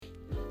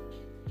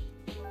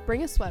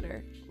Bring a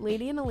Sweater,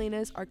 Lady and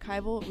Elena's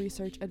Archival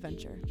Research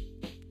Adventure.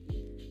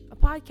 A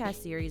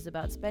podcast series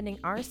about spending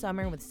our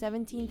summer with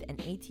 17th and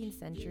 18th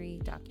century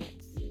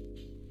documents.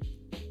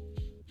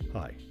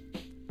 Hi,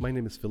 my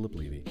name is Philip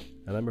Levy,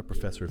 and I'm a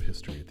professor of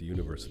history at the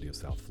University of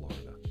South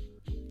Florida.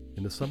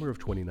 In the summer of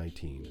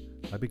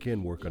 2019, I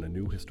began work on a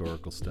new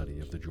historical study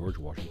of the George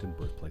Washington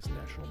Birthplace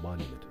National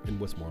Monument in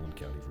Westmoreland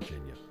County,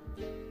 Virginia.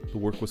 The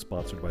work was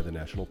sponsored by the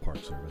National Park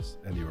Service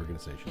and the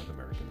Organization of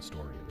American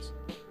Historians.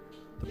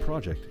 The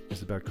project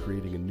is about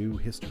creating a new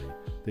history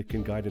that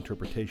can guide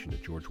interpretation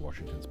of George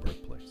Washington's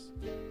birthplace.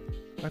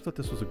 I thought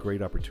this was a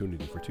great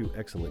opportunity for two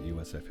excellent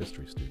USF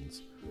history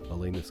students,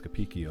 Elena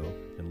Scapicchio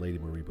and Lady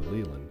Marie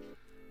Belelan,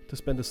 to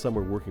spend a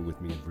summer working with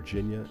me in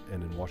Virginia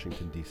and in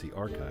Washington, D.C.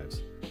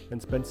 archives,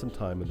 and spend some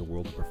time in the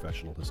world of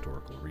professional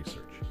historical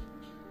research.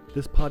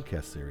 This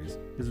podcast series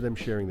is them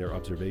sharing their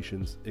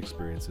observations,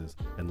 experiences,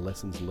 and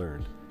lessons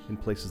learned in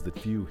places that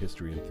few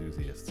history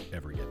enthusiasts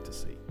ever get to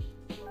see.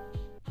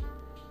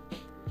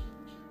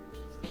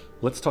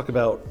 Let's talk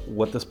about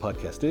what this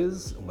podcast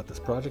is, and what this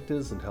project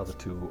is, and how the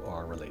two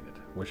are related.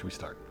 Where should we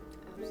start?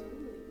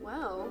 Absolutely.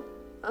 Well,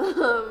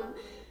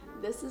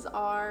 this is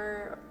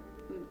our,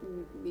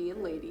 me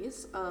and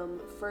ladies,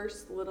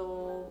 first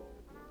little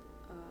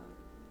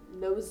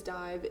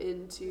nosedive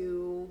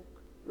into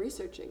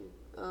researching,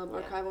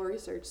 archival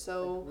research.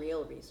 So Like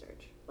real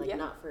research, Yeah.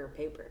 not for a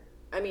paper.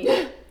 I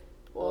mean,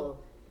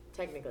 well,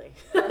 technically.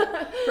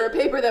 for a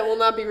paper that will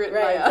not be written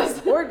by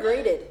us. Or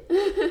graded.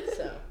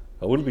 So.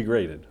 I wouldn't be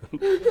graded.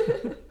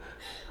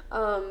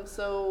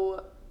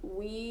 So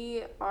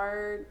we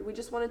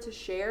just wanted to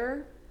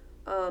share,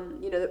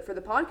 for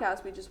the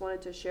podcast, we just wanted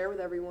to share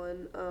with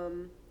everyone,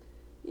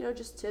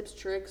 just tips,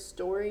 tricks,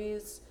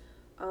 stories,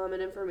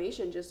 and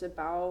information just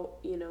about,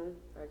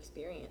 Our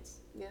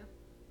experience. yeah.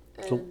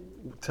 So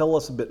And tell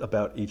us a bit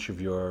about each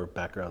of your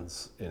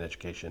backgrounds in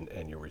education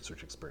and your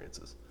research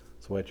experiences.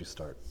 So why don't you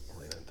start,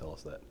 Elena, and tell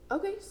us that.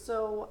 okay,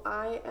 so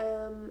I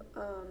am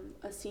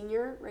a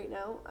senior right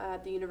now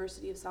at the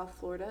University of South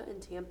Florida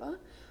in Tampa.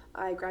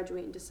 I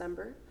graduate in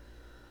December.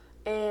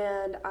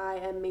 And I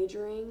am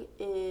majoring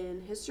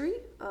in history,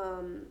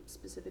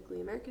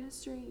 specifically American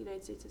history,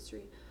 United States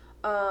history.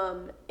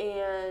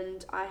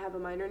 And I have a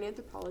minor in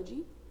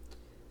anthropology.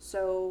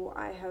 So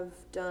I have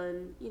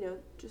done,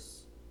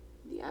 just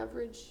the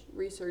average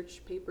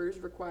research papers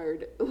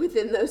required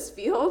within those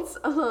fields.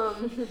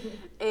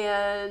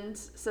 And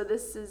so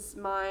this is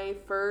my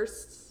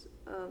first,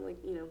 I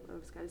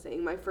was kind of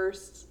saying, my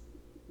first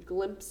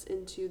glimpse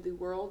into the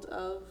world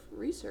of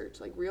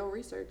research, like real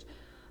research.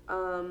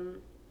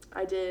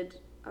 I did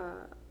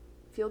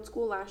field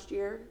school last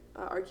year,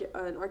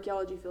 an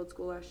archaeology field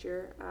school last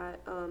year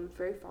at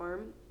Ferry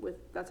Farm.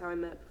 That's how I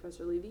met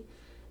Professor Levy.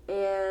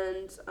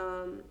 And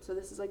so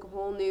this is like a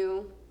whole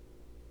new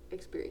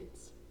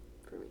experience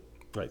for me.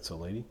 Right, so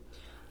lady?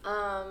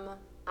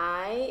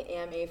 I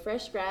am a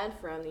fresh grad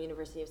from the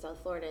University of South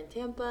Florida in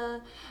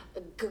Tampa.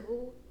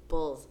 Go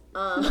Bulls.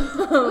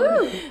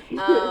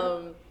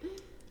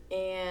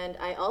 And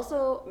I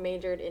also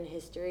majored in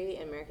history,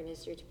 American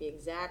history to be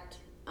exact.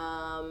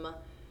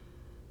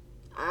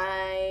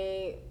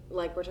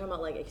 We're talking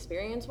about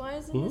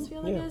experience-wise in this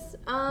field, I guess.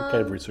 What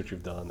kind of research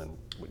you've done and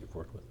what you've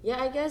worked with?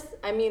 Yeah, I guess,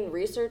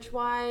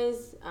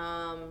 research-wise,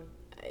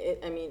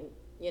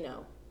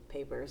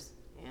 papers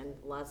and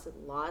lots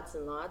and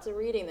lots of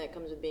reading that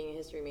comes with being a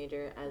history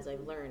major, as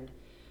I've learned.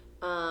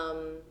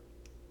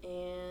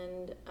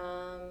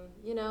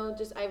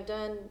 I've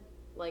done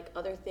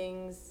other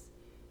things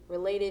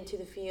related to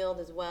the field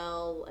as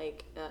well,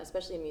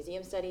 especially in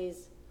museum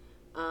studies.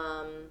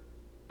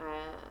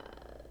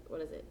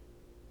 What is it?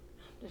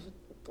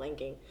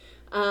 Blanking.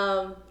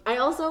 I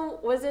also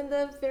was in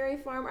the Ferry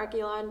Farm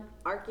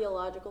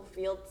archaeology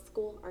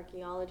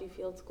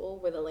field school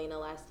with Elena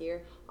last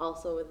year,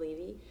 also with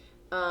Levy.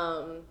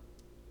 And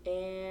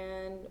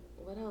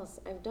what else?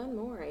 I've done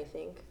more, I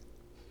think.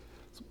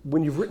 So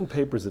when you've written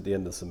papers at the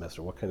end of the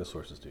semester, what kind of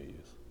sources do you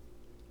use?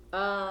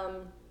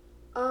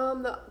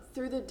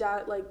 Through the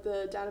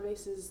the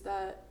databases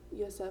that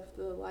USF,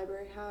 the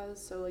library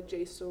has, so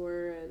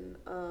JSTOR and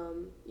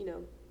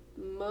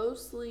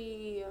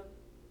mostly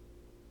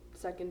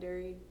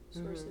secondary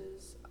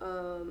sources.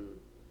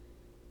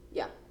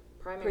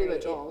 Primary, pretty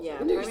much all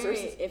primary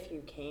sources. if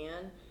you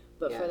can,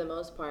 but for the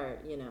most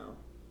part,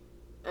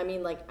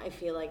 I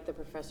feel like the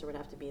professor would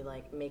have to be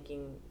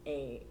making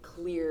a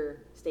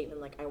clear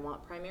statement, I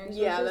want primary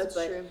sources. Yeah, that's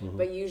true. Mm-hmm.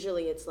 But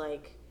usually it's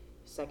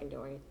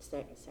secondary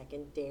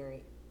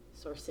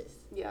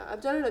sources. Yeah,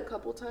 I've done it a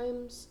couple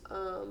times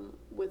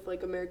with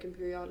American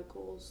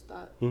periodicals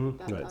that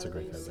Right, it's a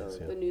great database, database,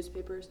 yeah. the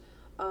newspapers.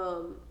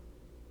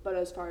 But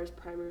as far as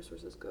primary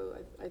sources go,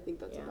 I think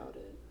that's about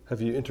it.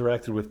 Have you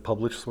interacted with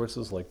published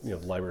sources? The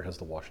library has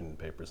the Washington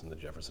papers and the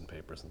Jefferson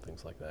papers and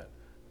things like that.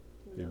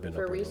 You've been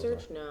For up on those,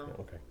 research, huh? no.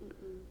 Yeah, okay.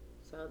 Mm-mm.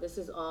 So this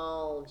is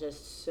all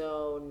just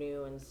so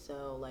new and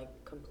so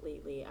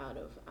completely out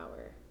of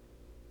our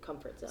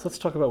comfort zone. So let's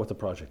talk about what the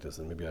project is,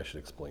 and maybe I should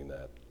explain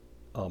that.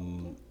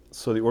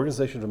 So the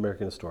Organization of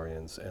American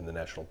Historians and the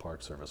National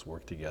Park Service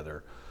work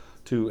together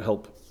to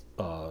help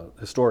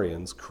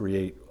historians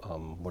create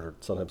what are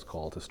sometimes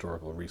called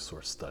historical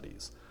resource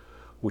studies,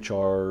 which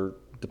are,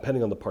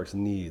 depending on the park's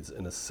needs,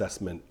 an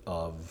assessment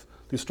of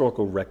the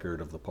historical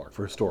record of the park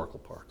for historical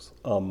parks.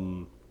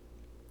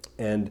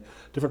 And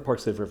different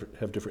parks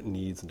have different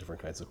needs and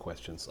different kinds of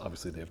questions.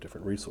 Obviously, they have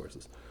different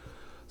resources.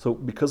 So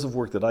because of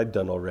work that I'd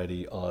done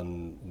already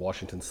on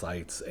Washington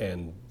sites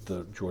and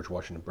the George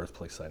Washington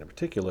Birthplace site in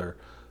particular,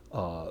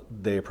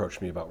 they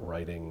approached me about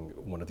writing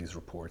one of these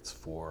reports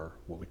for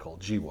what we call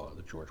GWA,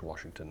 the George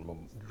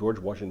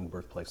Washington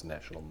Birthplace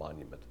National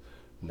Monument,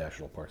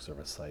 National Park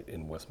Service site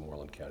in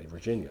Westmoreland County,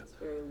 Virginia. It's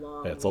very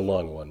long. Yeah, it's a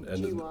long one,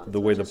 and GWA, the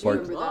way the as much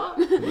park as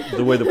you remember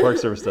the way the Park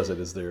Service does it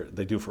is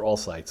they do for all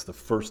sites the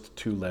first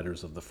two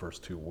letters of the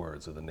first two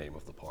words of the name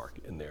of the park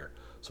in their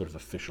sort of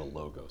official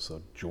logo.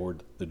 So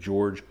the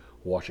George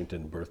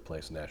Washington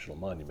Birthplace National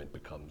Monument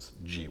becomes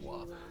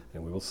GWA,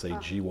 and we will say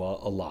GWA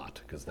a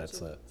lot because that's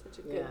Such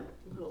a good Yeah.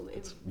 little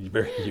name.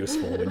 very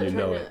useful when you I'm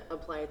know trying it. to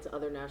apply it to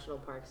other national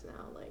parks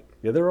now, like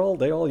Yeah, they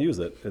all use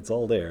it. It's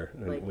all there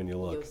when you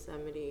look.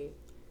 Yosemite.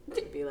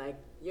 It'd be like,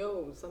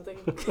 yo, something.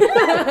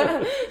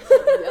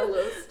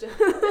 Yellowstone.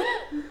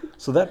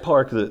 So that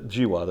park, the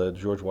GWA, the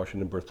George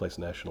Washington Birthplace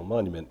National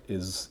Monument,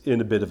 is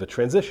in a bit of a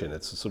transition.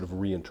 It's sort of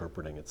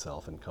reinterpreting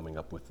itself and coming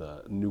up with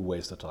new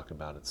ways to talk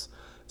about its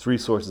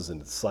resources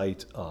and its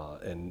site,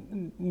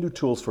 and new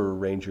tools for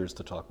rangers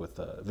to talk with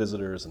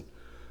visitors, and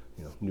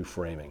new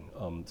framing.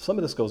 Some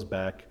of this goes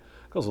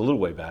a little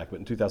way back, but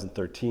in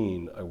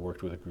 2013, I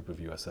worked with a group of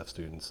USF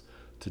students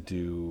to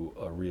do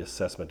a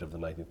reassessment of the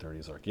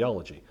 1930s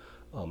archaeology.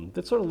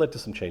 That sort of led to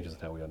some changes in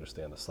how we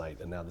understand the site,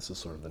 and now this is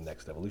sort of the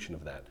next evolution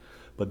of that.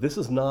 But this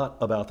is not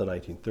about the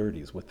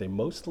 1930s. What they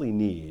mostly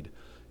need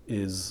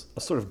is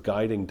a sort of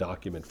guiding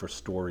document for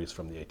stories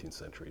from the 18th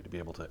century, to be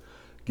able to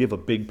give a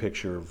big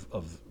picture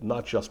of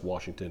not just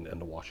Washington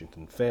and the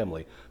Washington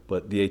family,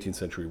 but the 18th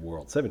century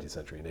world, 17th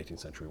century and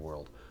 18th century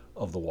world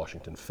of the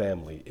Washington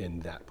family in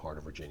that part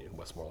of Virginia, in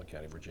Westmoreland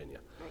County, Virginia.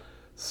 Right.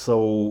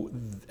 So,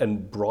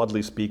 and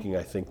broadly speaking,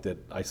 I think that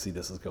I see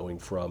this as going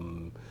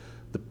from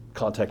the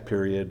contact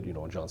period,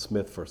 when John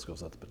Smith first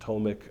goes out the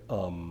Potomac,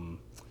 and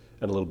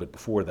a little bit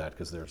before that,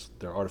 because there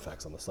are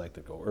artifacts on the site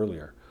that go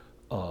earlier,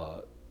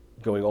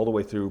 going all the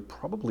way through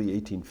probably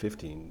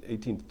 1815.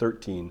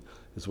 1813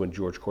 is when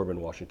George Corbin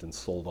Washington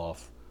sold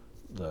off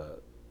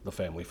the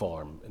family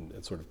farm,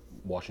 and sort of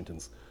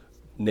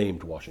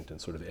named Washington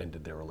sort of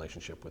ended their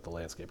relationship with the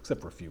landscape,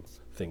 except for a few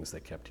things they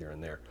kept here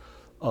and there.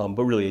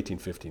 But really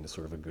 1815 is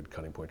sort of a good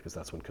cutting point because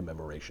that's when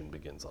commemoration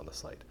begins on the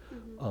site.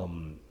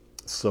 Mm-hmm.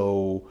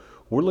 So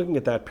we're looking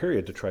at that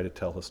period to try to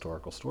tell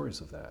historical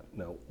stories of that.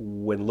 Now,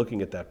 when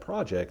looking at that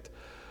project,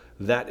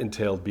 that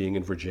entailed being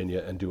in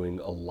Virginia and doing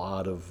a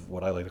lot of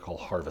what I like to call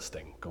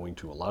harvesting, going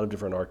to a lot of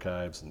different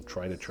archives and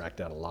trying to track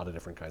down a lot of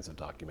different kinds of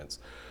documents,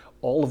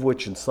 all of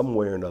which in some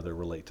way or another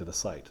relate to the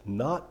site.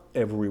 Not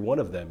every one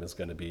of them is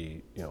going to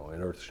be,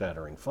 an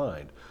earth-shattering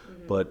find,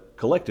 mm-hmm. but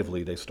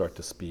collectively they start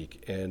to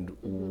speak. And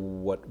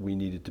what we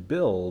needed to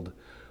build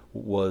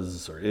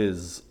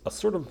is a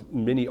sort of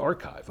mini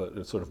archive,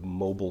 a sort of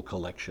mobile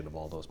collection of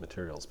all those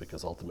materials,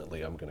 because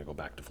ultimately I'm going to go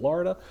back to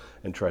Florida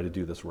and try to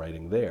do this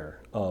writing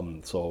there.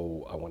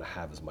 So I want to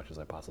have as much as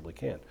I possibly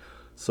can.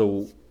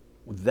 So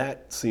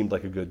that seemed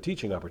like a good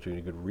teaching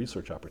opportunity, a good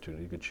research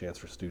opportunity, a good chance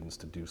for students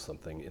to do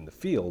something in the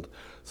field.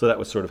 So that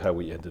was sort of how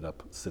we ended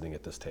up sitting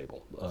at this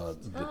table.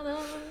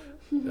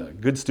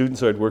 Good students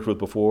who I'd worked with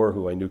before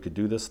who I knew could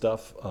do this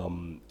stuff,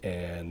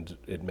 and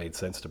it made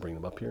sense to bring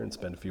them up here and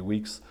spend a few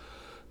weeks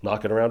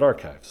knocking around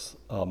archives.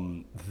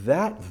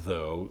 That,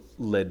 though,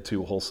 led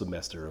to a whole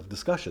semester of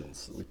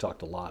discussions. We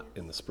talked a lot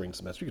in the spring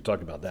semester. You could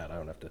talk about that. I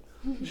don't have to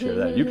share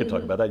that. You could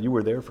talk about that. You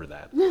were there for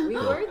that. We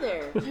were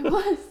there. I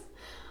was.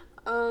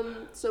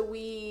 So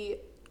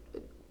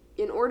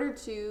in order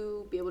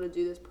to be able to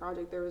do this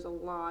project, there was a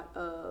lot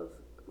of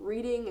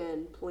reading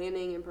and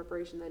planning and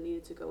preparation that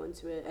needed to go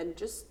into it, and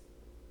just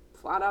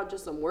flat out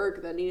just some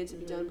work that needed to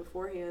be done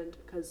beforehand,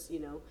 because,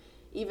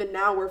 even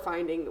now we're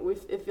finding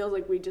it feels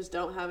like we just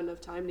don't have enough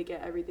time to get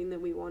everything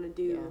that we want to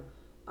do,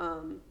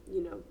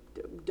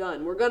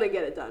 done. We're gonna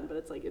get it done, but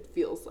it's like it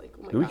feels like,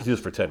 oh my We gosh. could do this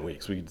for 10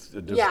 weeks. We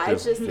could just,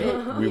 It's just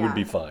we would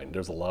be fine.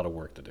 There's a lot of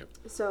work to do.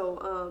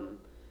 So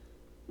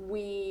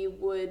we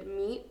would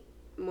meet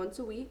once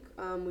a week.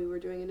 We were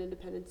doing an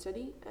independent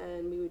study,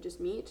 and we would just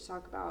meet to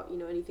talk about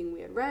anything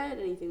we had read,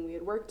 anything we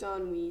had worked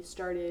on. We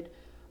started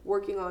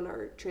working on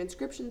our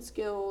transcription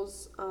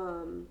skills.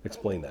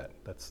 Explain that.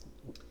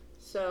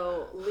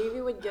 So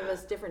Levy would give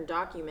us different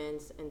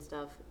documents and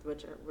stuff,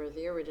 which were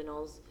the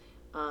originals.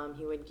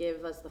 He would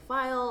give us the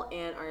file,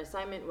 and our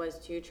assignment was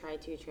to try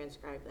to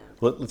transcribe them.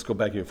 Let's go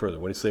back even further.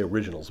 When you say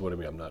originals, what do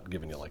you mean? I'm not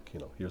giving you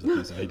here's a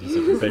piece of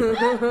 18th century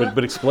paper.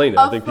 But explain it.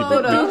 I think people.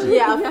 A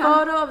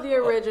photo of the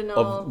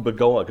original. But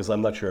go on, because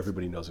I'm not sure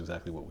everybody knows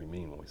exactly what we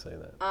mean when we say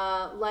that.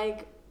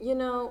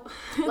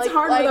 It's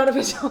hard without a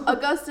visual.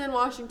 Augustine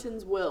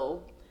Washington's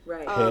will.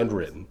 Right.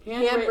 Handwritten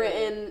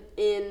Handwritten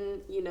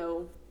in,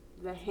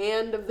 the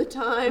hand of the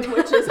time,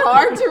 which is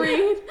hard to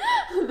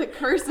read, the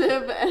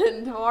cursive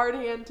and hard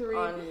hand to read.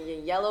 On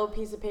a yellow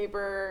piece of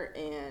paper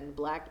and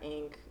black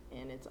ink,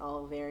 and it's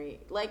all very,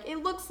 like, it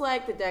looks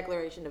like the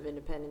Declaration of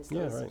Independence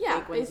does. right. Yeah,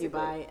 Like ones you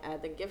basically. buy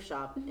at the gift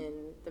shop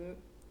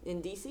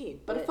in DC.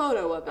 But a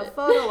photo of it. A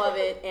photo of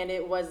it, and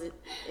it was,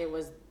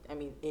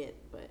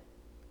 but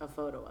a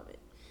photo of it.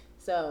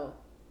 So,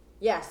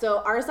 yeah, so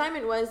our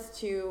assignment was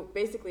to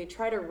basically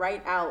try to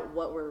write out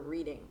what we're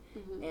reading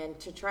and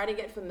to try to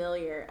get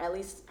familiar, at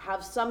least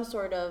have some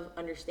sort of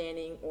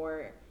understanding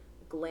or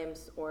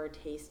glimpse or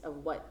taste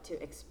of what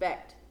to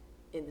expect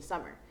in the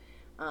summer.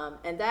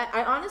 And that,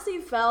 I honestly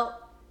felt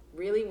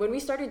really, when we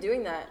started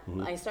doing that,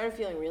 I started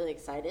feeling really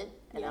excited,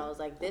 and I was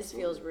like, this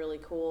feels really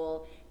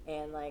cool,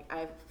 and like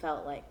I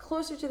felt like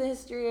closer to the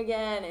history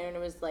again, and it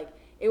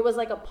was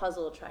like a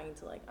puzzle trying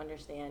to like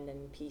understand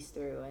and piece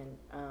through,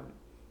 and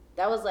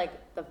that was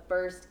like the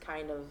first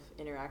kind of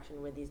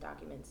interaction with these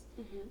documents.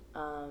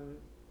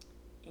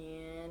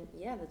 And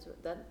yeah,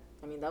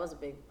 that was a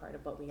big part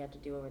of what we had to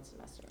do over the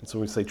semester. And so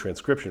when we say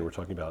transcription, we're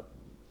talking about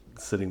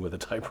sitting with a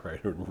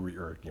typewriter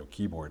or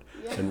keyboard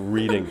and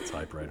reading a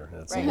typewriter.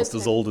 And it's almost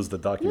as old as the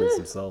documents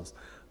themselves.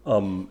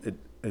 It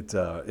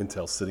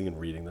entails sitting and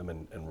reading them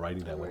and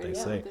writing down what they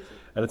say.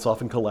 And it's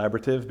often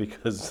collaborative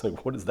because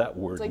like, what does that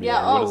word It's like, mean?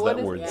 yeah, What does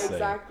that word say?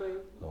 exactly.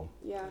 Oh.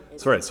 Yeah.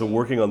 That's right. So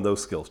working on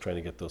those skills, trying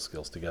to get those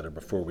skills together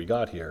before we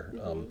got here,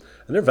 and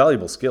they're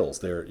valuable skills.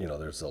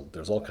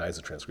 There's all kinds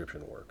of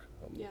transcription work.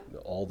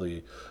 All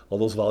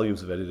those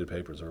volumes of edited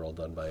papers are all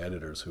done by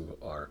editors who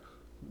are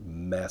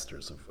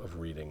masters of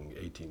reading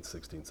 18th,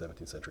 16th,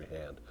 17th century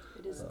hand.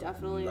 It is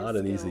definitely not a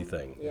an skill. easy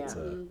thing. Yeah, It's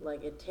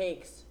like it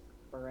takes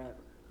forever.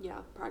 Yeah,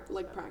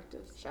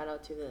 practice. Shout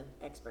out to the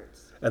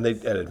experts. and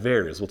it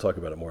varies. We'll talk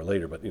about it more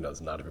later. But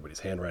it's not everybody's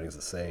handwriting is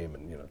the same,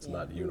 and it's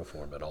not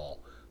uniform at all.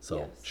 So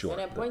Yes. sure.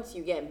 And at points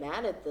you get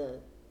mad at the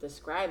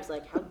scribes,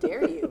 like, how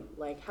dare you?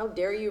 Like, how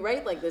dare you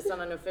write like this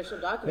on an official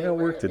document? They got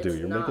where work to do. it's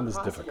You're not making this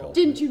possible? difficult.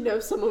 Didn't you know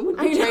someone would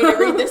I be trying to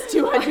read this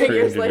 200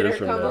 years 200 later? years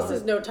from Come now. This on.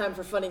 is no time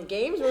for fun and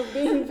games. We're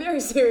being very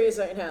serious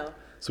right now.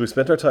 So we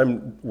spent our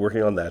time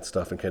working on that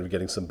stuff and kind of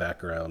getting some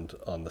background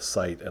on the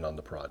site and on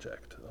the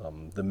project.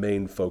 The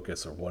main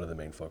focus, or one of the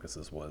main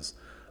focuses, was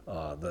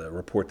the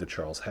report that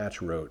Charles Hatch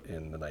wrote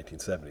in the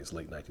 1970s,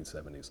 late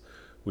 1970s,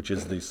 which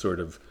is the sort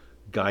of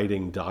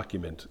guiding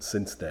document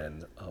since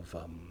then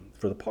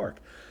for the park.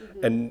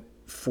 And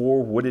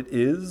for what it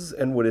is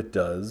and what it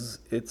does,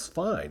 it's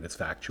fine. It's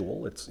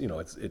factual.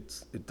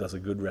 It does a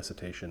good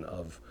recitation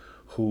of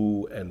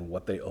who and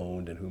what they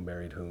owned and who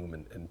married whom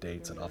and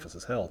dates and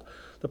offices held.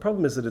 The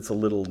problem is that it's a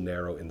little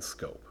narrow in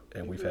scope,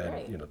 and we've had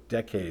Right.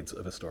 decades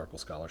of historical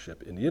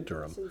scholarship in the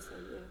interim Since then,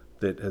 yeah.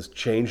 that has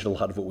changed a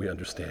lot of what we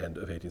understand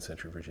of 18th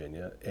century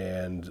Virginia,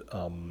 and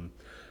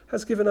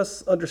has given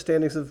us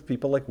understandings of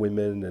people like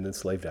women and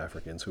enslaved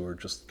Africans who are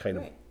just kind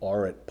of Right.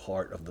 aren't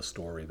part of the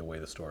story the way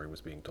the story was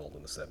being told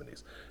in the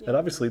 70s. And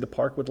obviously the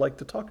park would like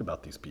to talk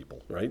about these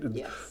people, right? And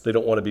Yes. they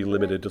don't want to be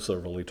limited to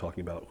solely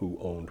talking about who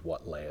owned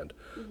what land.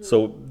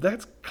 So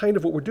that's kind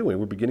of what we're doing.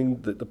 We're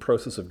beginning the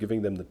process of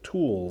giving them the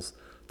tools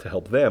to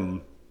help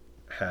them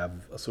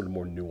have a sort of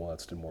more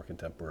nuanced and more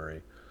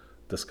contemporary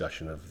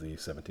discussion of the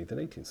 17th and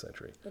 18th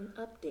century. An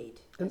update,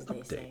 An as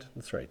they say. update,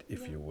 that's right,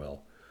 if you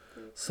will.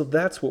 So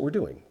that's what we're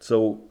doing.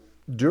 So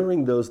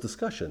during those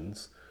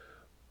discussions,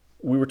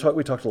 we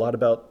talked a lot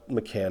about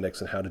mechanics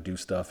and how to do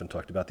stuff, and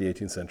talked about the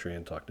 18th century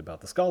and talked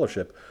about the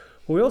scholarship.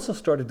 But we also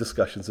started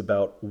discussions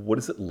about what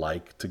is it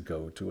like to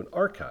go to an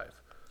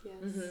archive.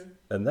 Yes.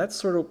 And that's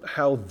sort of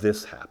how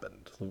this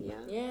happened. Yeah.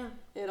 Yeah.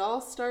 It all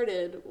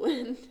started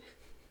when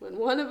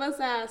one of us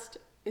asked,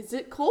 "Is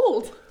it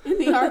cold in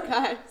the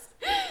archives?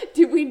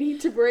 Do we need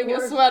to bring a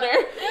Or- sweater?"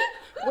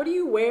 What do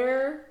you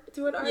wear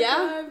to an archive?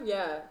 Yeah.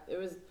 Yeah. It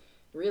was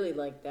really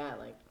like that.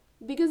 Like,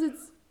 Because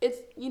it's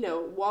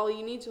while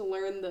you need to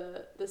learn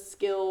the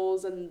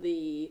skills and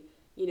the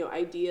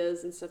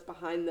ideas and stuff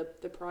behind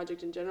the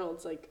project in general,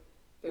 it's like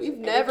There's we've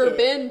an never etiquette.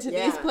 been to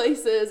these Yeah.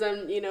 places,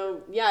 and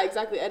yeah,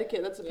 exactly,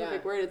 etiquette, that's the Yeah.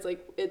 perfect word. It's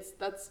like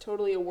that's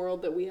totally a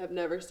world that we have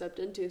never stepped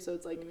into, so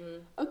it's like,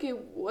 Mm-hmm. okay,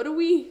 what do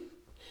we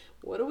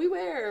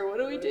wear, what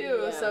do we do?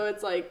 Yeah. So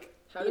it's like,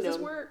 how does this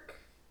work?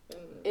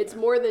 And, it's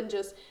more than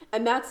just,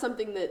 and that's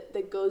something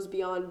that goes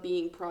beyond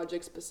being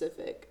project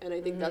specific. And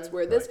I think that's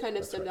where this Right, kind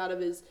of that's stemmed right. out of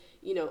is,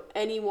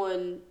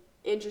 anyone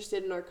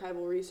interested in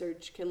archival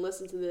research can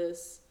listen to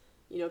this.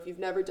 If you've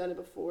never done it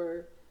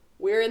before,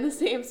 we're in the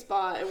same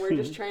spot, and we're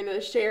just trying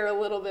to share a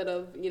little bit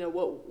of,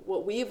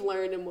 what we've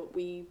learned and what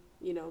we,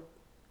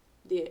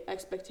 the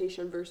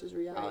expectation versus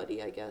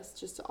reality, I guess,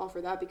 just to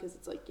offer that, because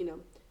it's like,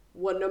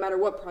 no matter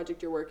what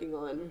project you're working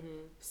on,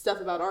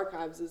 stuff about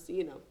archives is,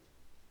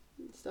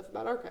 stuff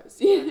about archives.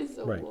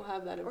 So Right. we'll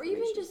have that or information.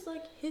 even just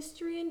like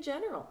history in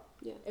general.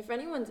 Yeah. If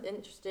anyone's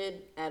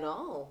interested at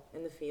all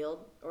in the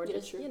field, or Yeah,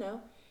 just, true.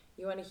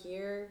 you want to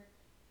hear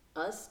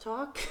us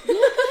talk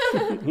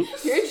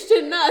You're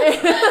interested in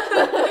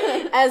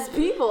us. as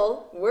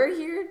people, we're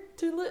here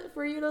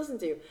for you to listen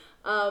to.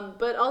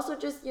 But also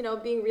just,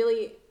 being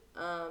really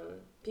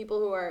people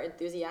who are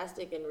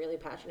enthusiastic and really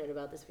passionate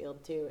about this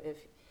field too.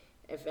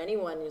 If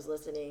anyone who's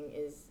listening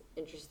is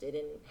interested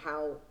in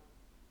how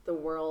the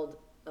world,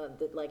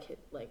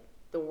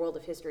 the world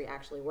of history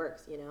actually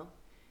works,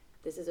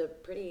 this is an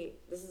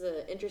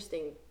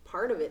interesting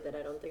part of it that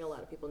I don't think a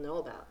lot of people know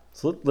about.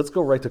 So let's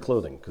go right to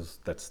clothing, because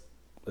that's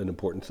an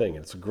important thing,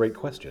 and it's a great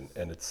question,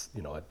 and it's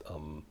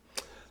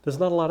there's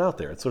not a lot out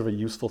there. It's sort of a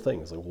useful thing.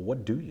 It's like, well,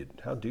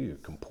 how do you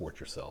comport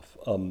yourself?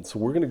 So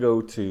we're going to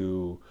go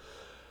to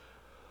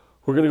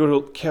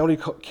county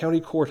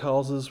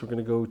courthouses. We're going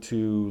to go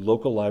to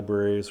local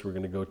libraries. We're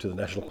going to go to the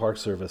National Park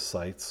Service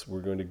sites. We're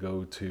going to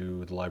go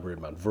to the Library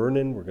of Mount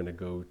Vernon. We're going to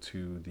go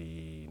to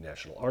the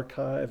National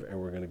Archive, and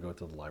we're going to go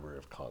to the Library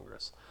of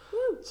Congress.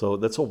 Woo. So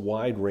that's a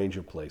wide range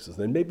of places,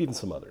 and maybe even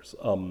some others.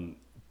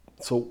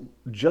 So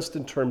just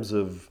in terms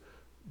of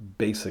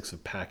basics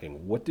of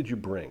packing, what did you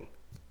bring?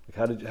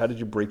 How did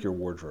you break your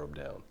wardrobe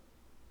down?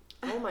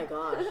 Oh my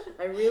gosh,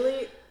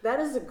 that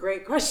is a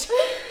great question.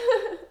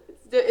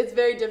 It's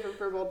very different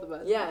for both of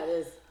us. Yeah, it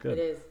is. Good.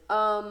 It is.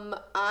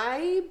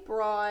 I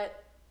brought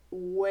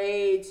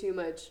way too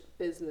much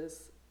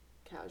business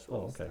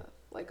casual stuff,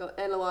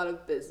 and a lot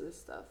of business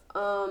stuff.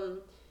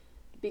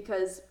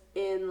 Because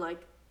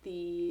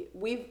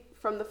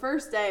from the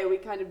first day, we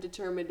kind of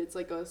determined it's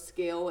like a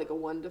scale, like a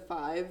 1 to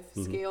 5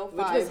 scale.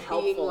 Which 5 was being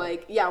helpful.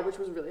 which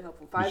was really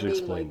helpful. 5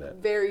 being that.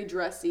 very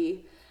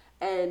dressy,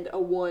 and a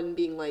 1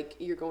 being like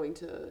you're going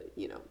to,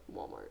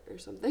 Walmart or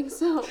something.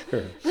 So,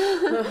 Sure.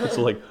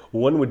 So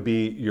 1 would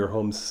be you're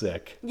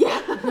homesick. Yeah.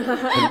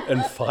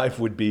 and 5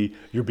 would be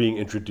you're being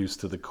introduced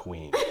to the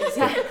Queen.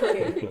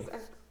 Exactly.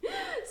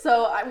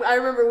 So I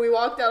remember we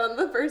walked out on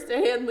the first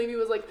day, and Levy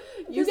was like,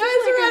 "You This guys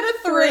is are like at a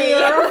 3 3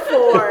 or a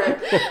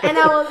 4,"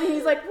 and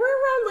he's like, "We're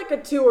around like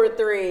a 2 or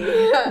 3,"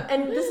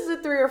 and this is a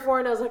 3 or 4,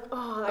 and I was like,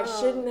 "Oh, I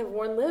shouldn't have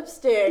worn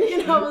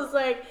lipstick," I was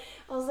like,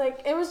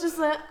 it was just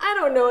I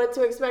don't know what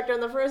to expect on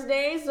the first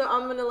day, so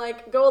I'm gonna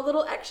go a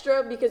little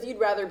extra because you'd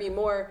rather be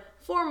more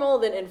formal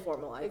than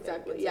informal. I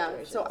Exactly. think, Yeah.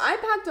 situations. So I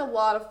packed a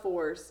lot of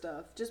 4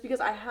 stuff just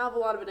because I have a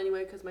lot of it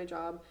anyway because of my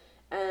job,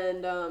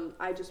 and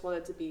I just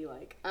wanted to be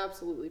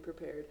absolutely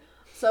prepared.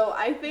 So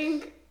I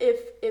think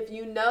if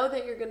you know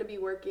that you're going to be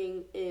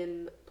working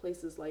in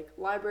places like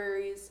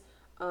libraries,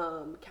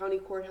 county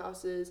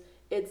courthouses,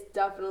 it's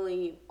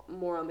definitely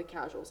more on the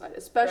casual side.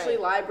 Especially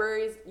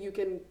libraries, you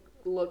can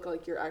look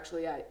like you're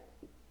actually at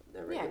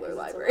a regular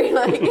library.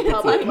 It's a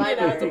public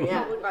library. It's a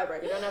public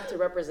library. You don't have to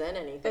represent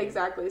anything.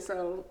 Exactly.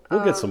 So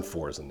We'll get some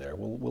 4s in there.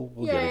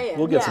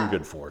 We'll get some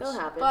good 4s. It'll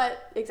happen.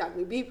 But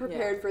exactly, be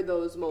prepared for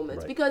those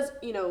moments because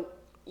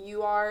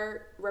you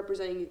are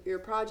representing your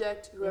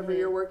project, whoever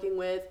you're working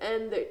with,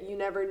 and that you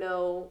never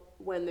know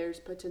when there's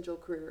potential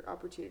career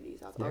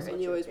opportunities out there, and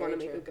you always want to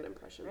make a good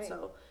impression. Right.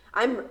 So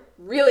I'm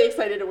really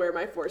excited to wear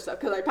my 4 stuff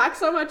because I packed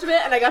so much of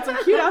it, and I got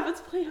some cute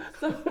outfits planned,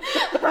 so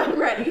I'm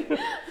ready.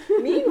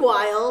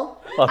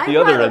 Meanwhile, on the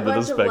other end of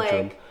the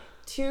spectrum,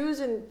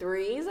 2s and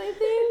 3s, I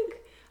think.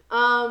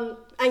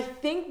 I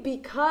think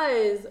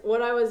because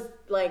what I was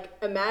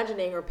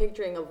imagining or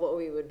picturing of what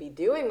we would be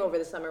doing over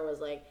the summer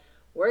was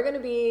we're going to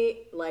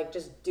be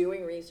just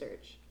doing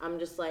research. I'm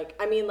just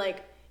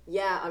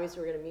obviously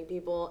we're going to meet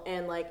people.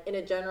 And in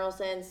a general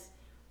sense,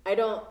 I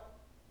don't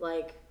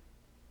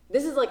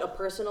this is a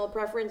personal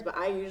preference, but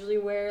I usually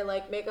wear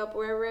makeup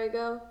wherever I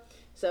go.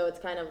 So it's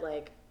kind of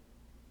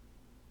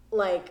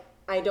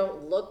I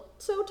don't look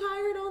so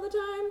tired all the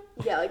time.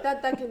 Yeah,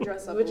 that can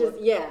dress up.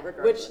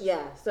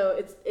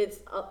 So it's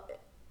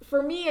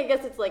for me, I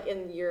guess it's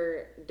in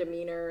your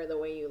demeanor, the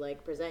way you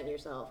present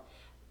yourself.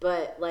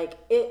 But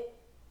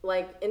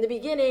in the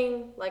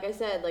beginning, like I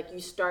said, you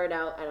start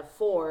out at a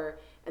 4,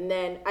 and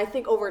then I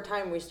think over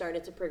time we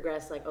started to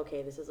progress.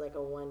 Okay, this is a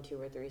 1,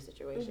 2, or 3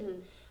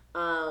 situation.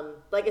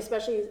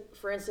 Especially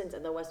for instance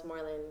at the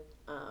Westmoreland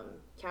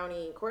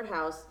County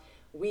Courthouse,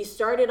 we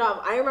started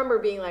off. I remember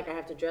being I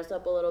have to dress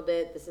up a little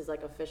bit. This is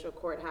official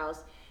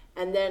courthouse,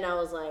 and then I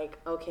was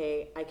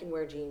okay, I can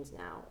wear jeans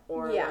now,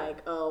 or I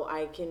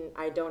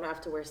don't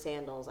have to wear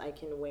sandals. I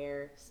can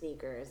wear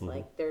sneakers.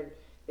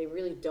 They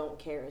really don't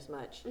care as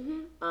much.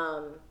 And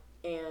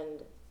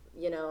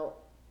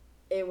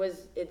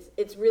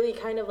it's really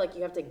kind of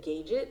you have to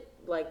gauge it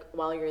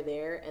while you're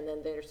there, and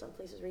then there's some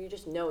places where you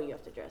just know you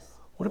have to dress.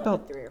 What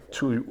about 3 or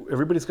 4?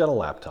 Everybody's got a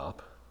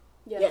laptop.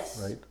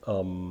 Yes. Right.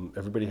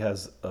 Everybody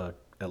has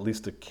at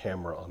least a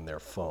camera on their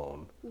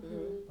phone.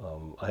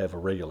 I have a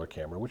regular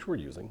camera, which we're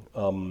using.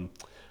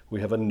 We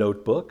have a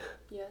notebook.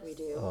 Yes. We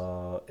do.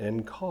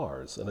 And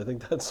cars. And I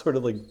think that's sort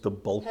of the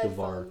bulk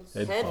of our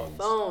headphones.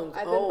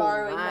 I've been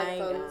borrowing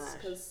headphones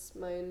because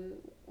mine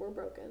were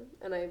broken,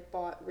 and I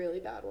bought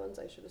really bad ones.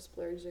 I should have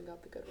splurged and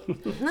got the good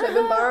ones. So I've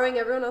been borrowing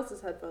everyone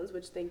else's headphones,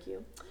 which thank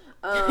you.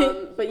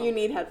 But you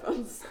need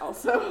headphones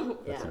also.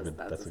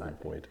 That's a good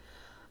point.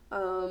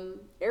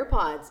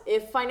 AirPods.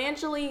 If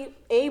financially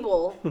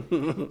able,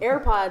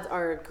 AirPods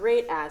are a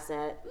great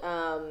asset.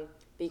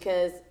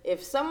 Because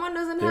if someone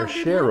doesn't have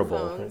good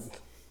headphones,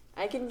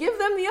 I can give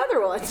them the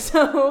other one.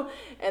 So,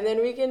 and then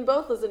we can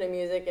both listen to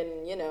music,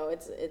 and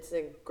it's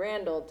a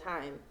grand old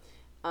time.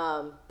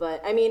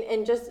 But I mean,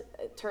 in just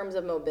terms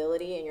of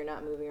mobility and you're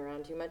not moving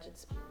around too much,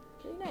 it's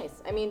pretty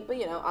nice. I mean, but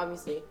you know,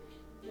 obviously,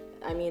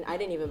 I mean, I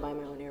didn't even buy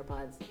my own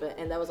AirPods,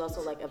 and that was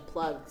also like a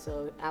plug.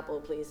 So Apple,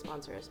 please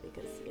sponsor us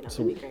because you know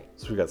it'd be great.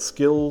 So we got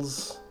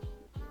skills,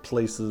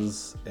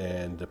 places,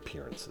 and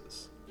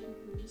appearances.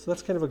 So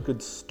that's kind of a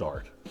good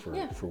start for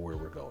where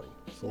we're going.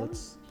 So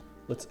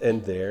let's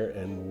end there,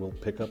 and we'll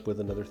pick up with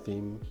another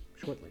theme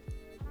shortly.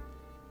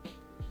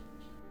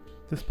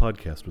 This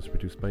podcast was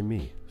produced by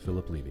me,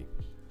 Philip Levy,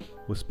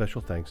 with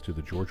special thanks to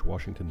the George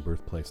Washington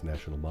Birthplace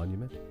National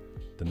Monument,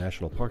 the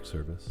National Park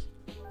Service,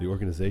 the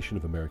Organization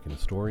of American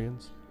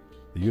Historians,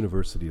 the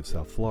University of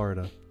South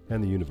Florida,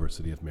 and the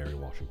University of Mary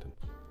Washington.